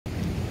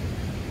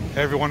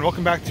Hey everyone,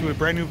 welcome back to a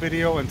brand new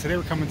video, and today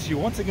we're coming to you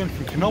once again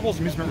from Knoebels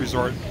Amusement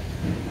Resort.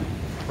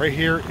 Right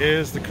here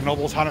is the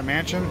Knoebels Haunted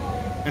Mansion,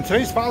 and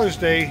today's Father's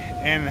Day,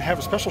 and I have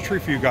a special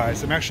treat for you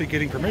guys. I'm actually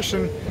getting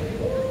permission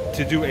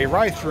to do a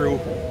ride-through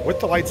with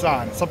the lights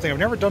on. It's something I've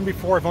never done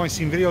before. I've only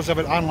seen videos of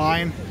it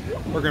online.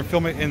 We're going to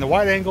film it in the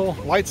wide angle,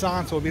 lights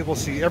on, so we'll be able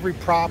to see every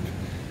prop,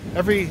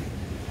 every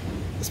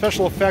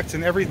special effects,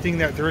 and everything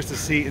that there is to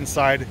see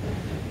inside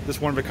this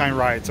one-of-a-kind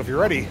ride. So if you're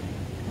ready,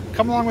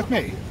 come along with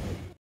me.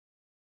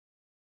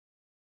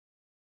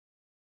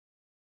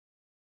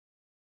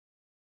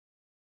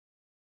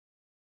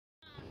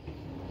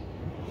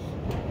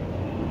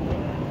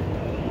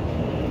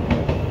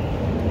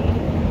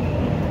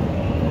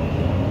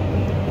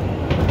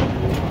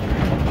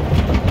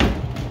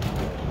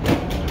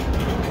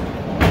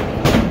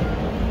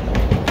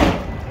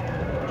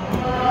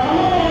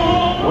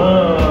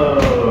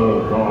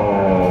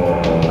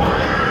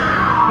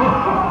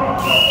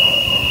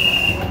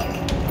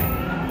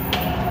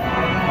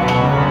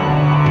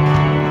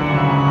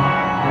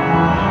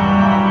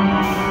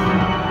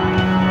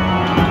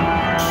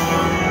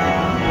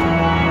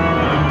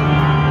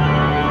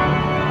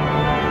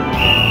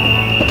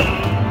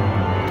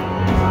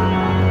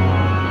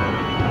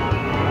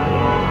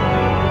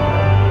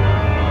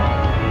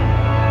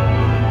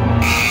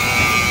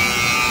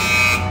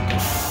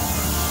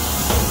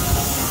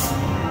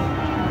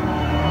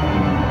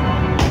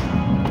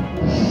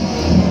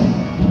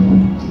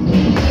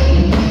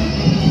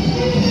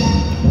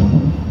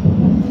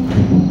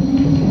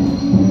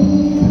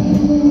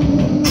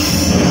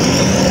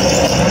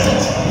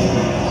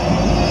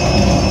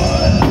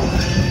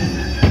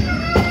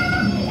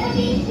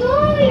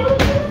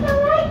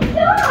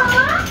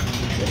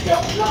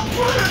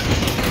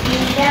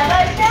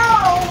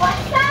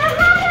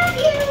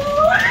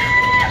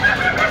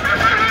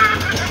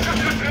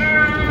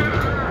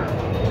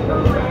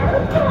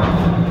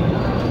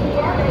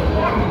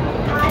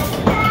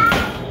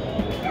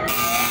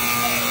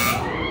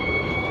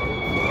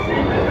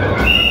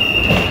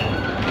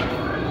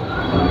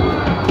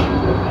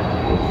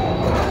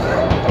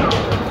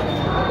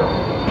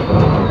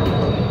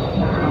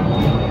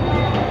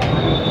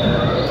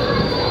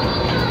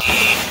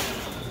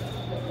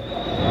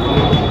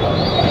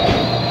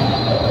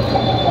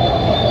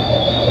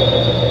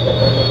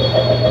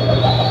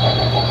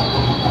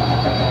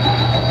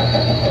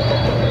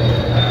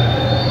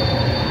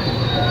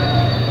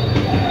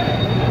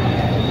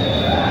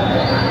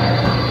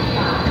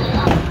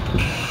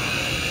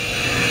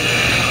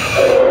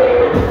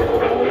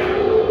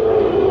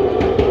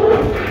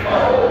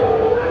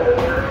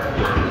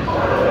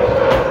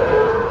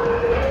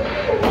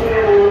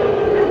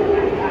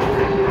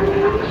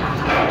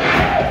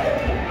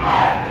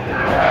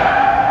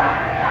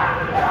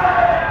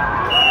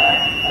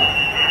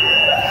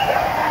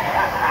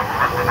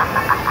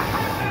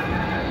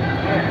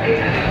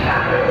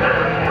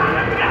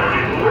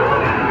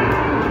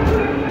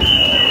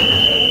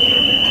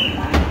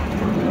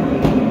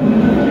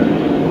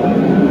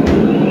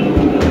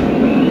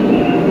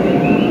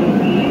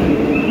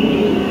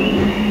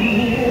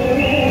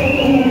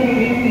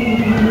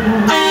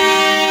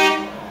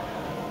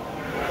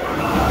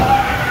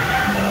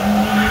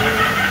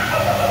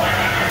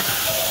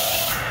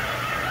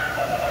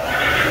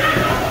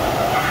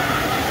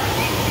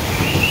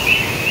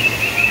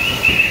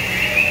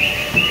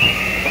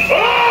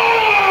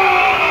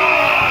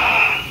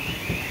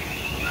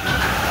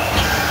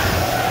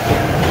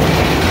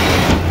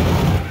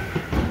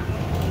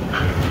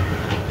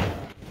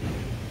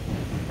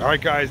 Alright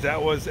guys,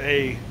 that was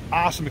a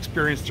awesome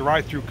experience to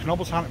ride through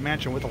Knoebels Haunted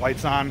Mansion with the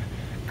lights on.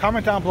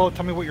 Comment down below,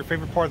 tell me what your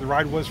favorite part of the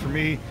ride was. For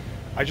me,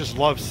 I just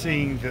love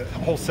seeing the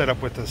whole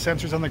setup with the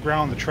sensors on the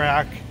ground, the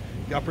track,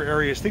 the upper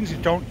areas, things you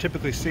don't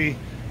typically see.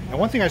 And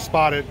one thing I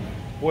spotted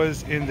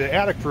was in the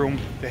attic room,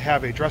 they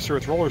have a dresser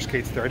with roller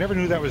skates there. I never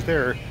knew that was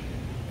there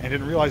and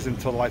didn't realize it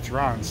until the lights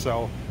were on.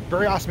 So,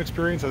 very awesome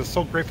experience. I was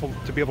so grateful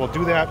to be able to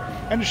do that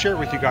and to share it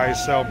with you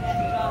guys. So,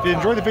 if you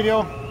enjoyed the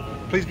video,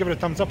 please give it a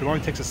thumbs up. It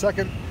only takes a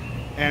second.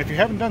 And if you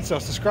haven't done so,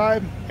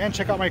 subscribe and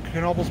check out my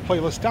Knoebels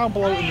playlist down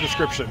below in the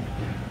description.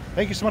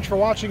 Thank you so much for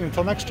watching.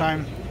 Until next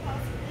time,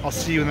 I'll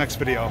see you in the next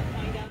video.